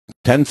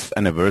10th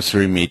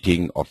anniversary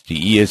meeting of the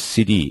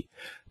ESCD,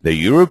 the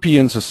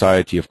European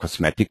Society of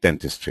Cosmetic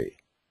Dentistry.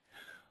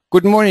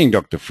 Good morning,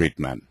 Dr.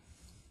 Freedman.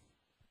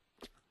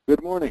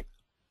 Good morning.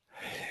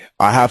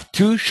 I have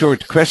two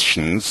short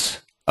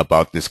questions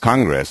about this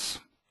Congress.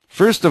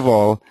 First of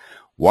all,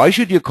 why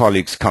should your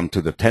colleagues come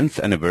to the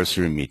 10th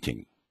anniversary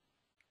meeting?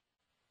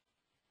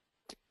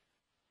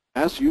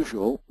 As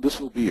usual,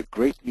 this will be a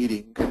great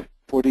meeting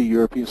for the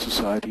European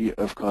Society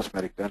of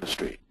Cosmetic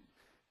Dentistry.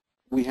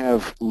 We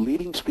have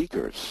leading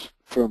speakers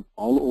from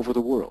all over the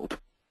world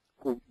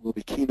who will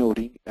be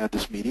keynoting at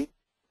this meeting,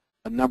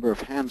 a number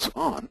of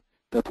hands-on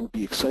that will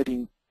be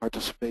exciting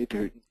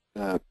participatory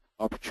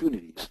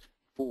opportunities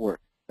for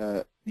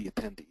the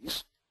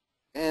attendees,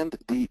 and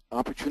the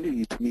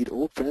opportunity to meet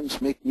old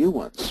friends, make new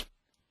ones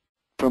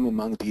from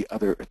among the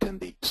other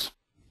attendees.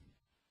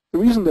 The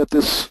reason that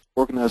this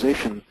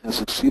organization has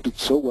succeeded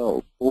so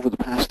well over the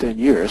past 10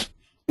 years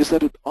is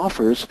that it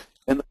offers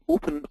an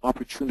open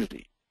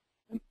opportunity,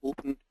 an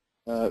open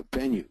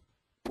venue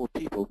for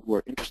people who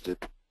are interested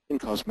in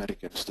cosmetic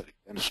and aesthetic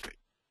dentistry.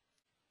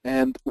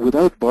 And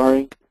without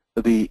barring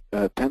the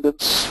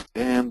attendance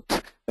and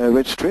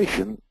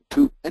registration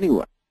to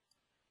anyone.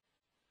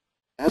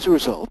 As a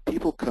result,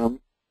 people come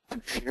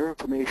to share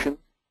information,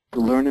 to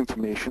learn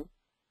information,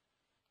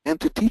 and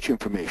to teach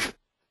information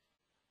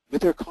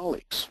with their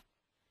colleagues.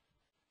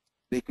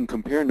 They can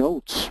compare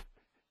notes,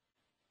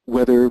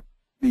 whether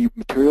the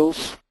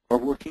materials are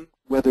working,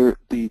 whether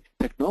the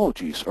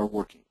technologies are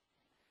working.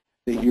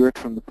 They hear it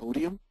from the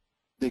podium,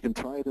 they can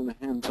try it in the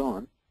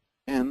hands-on,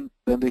 and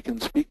then they can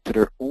speak to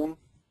their own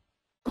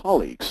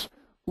colleagues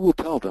who will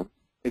tell them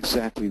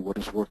exactly what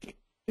is working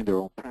in their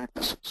own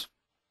practices.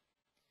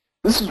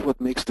 This is what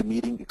makes the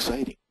meeting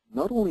exciting.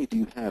 Not only do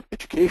you have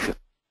education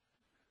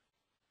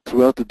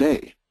throughout the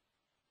day,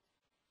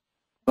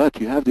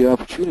 but you have the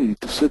opportunity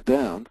to sit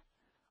down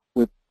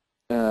with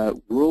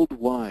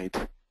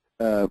worldwide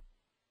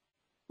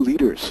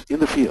leaders in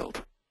the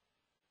field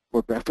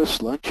for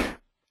breakfast, lunch,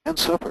 and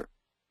supper,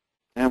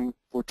 and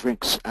for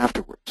drinks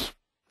afterwards.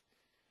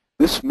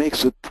 This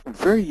makes it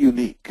very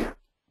unique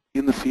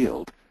in the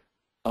field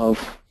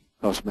of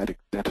cosmetic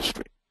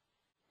dentistry.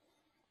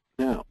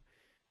 Now,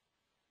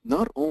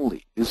 not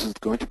only is it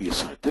going to be a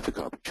scientific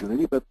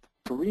opportunity, but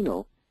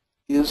Torino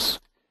is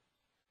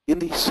in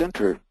the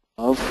center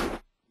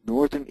of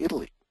northern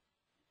Italy.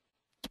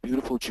 It's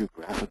beautiful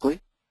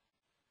geographically.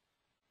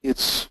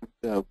 It's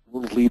a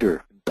world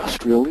leader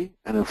industrially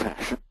and in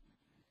fashion.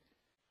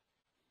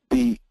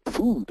 The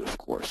food, of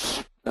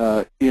course,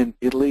 in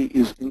Italy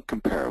is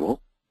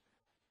incomparable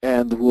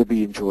and will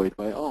be enjoyed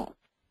by all.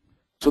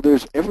 So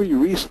there's every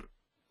reason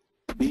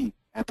to be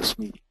at this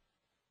meeting.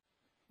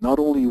 Not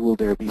only will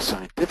there be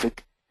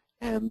scientific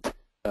and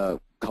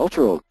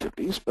cultural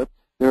activities, but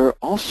there are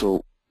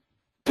also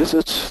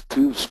visits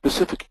to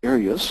specific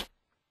areas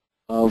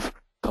of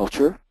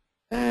culture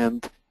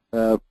and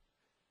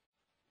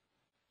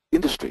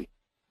industry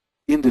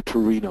in the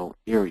Torino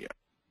area.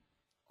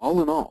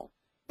 All in all,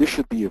 this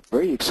should be a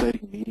very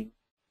exciting meeting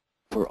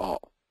for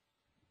all.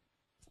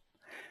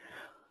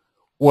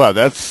 Well,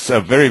 that's a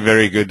very,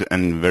 very good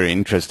and very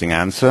interesting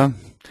answer.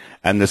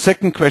 And the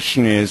second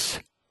question is,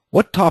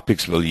 what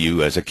topics will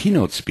you, as a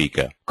keynote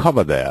speaker,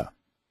 cover there?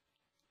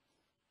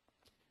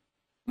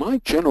 My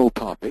general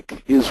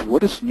topic is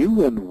what is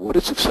new and what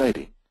is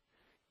exciting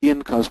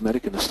in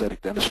cosmetic and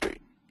aesthetic dentistry.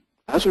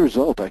 As a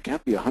result, I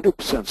can't be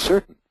 100%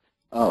 certain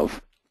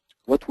of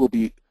what will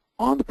be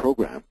on the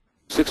program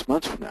 6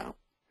 months from now,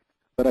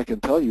 but I can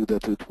tell you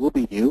that it will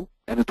be new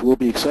and it will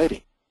be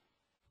exciting.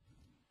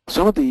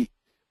 Some of the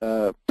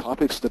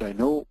topics that I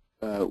know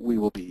we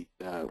will be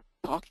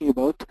talking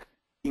about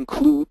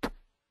include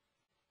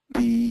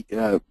the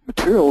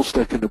materials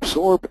that can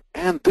absorb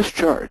and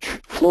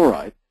discharge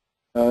fluoride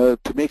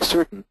to make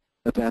certain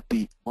that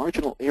the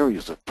marginal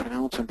areas of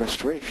crowns and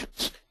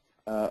restorations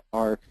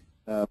are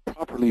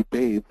properly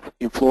bathed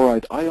in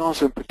fluoride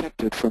ions and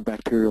protected from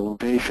bacterial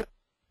invasion.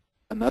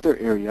 Another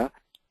area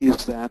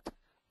is that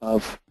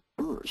of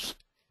burrs.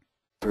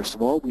 First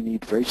of all, we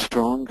need very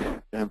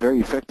strong and very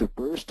effective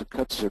burrs to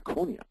cut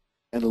zirconia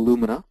and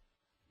alumina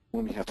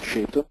when we have to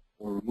shape them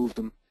or remove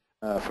them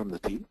from the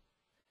teeth.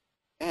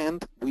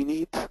 And we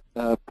need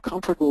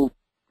comfortable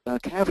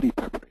cavity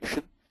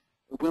preparation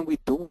when we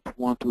don't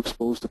want to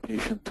expose the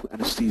patient to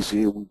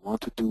anesthesia. We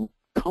want to do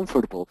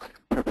comfortable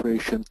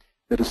preparation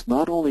that is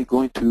not only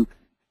going to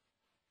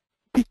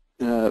be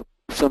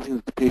something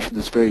that the patient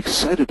is very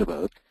excited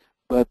about,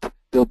 but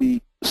they'll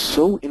be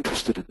so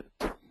interested in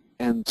it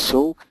and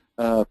so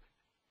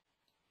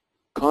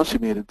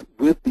consummated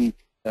with the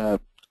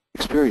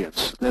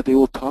experience that they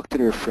will talk to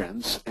their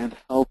friends and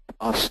help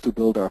us to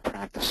build our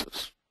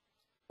practices.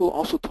 We'll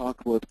also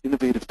talk about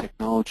innovative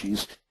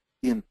technologies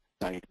in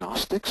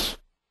diagnostics,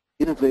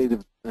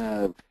 innovative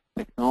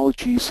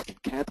technologies in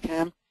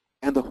CAD/CAM,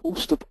 and a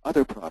host of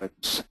other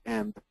products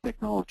and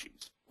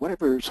technologies,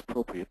 whatever is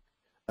appropriate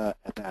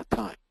at that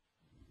time.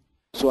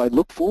 So I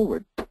look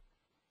forward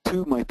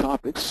to my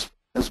topics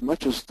as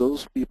much as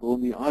those people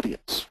in the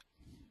audience.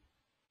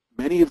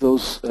 many of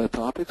those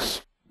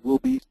topics will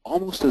be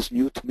almost as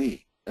new to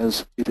me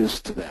as it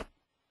is to them.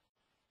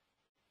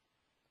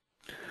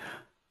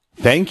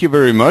 Thank you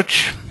very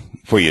much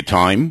for your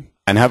time,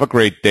 and have a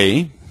great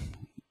day,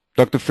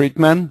 Dr.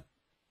 Freedman.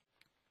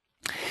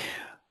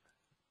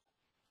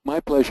 My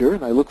pleasure,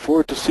 and I look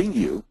forward to seeing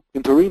you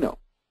in Torino.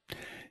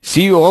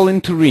 See you all in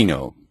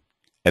Torino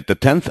at the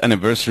 10th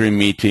anniversary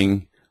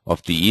meeting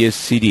of the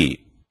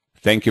ESCD.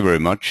 Thank you very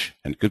much,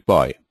 and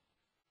goodbye.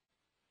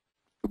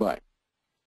 Goodbye.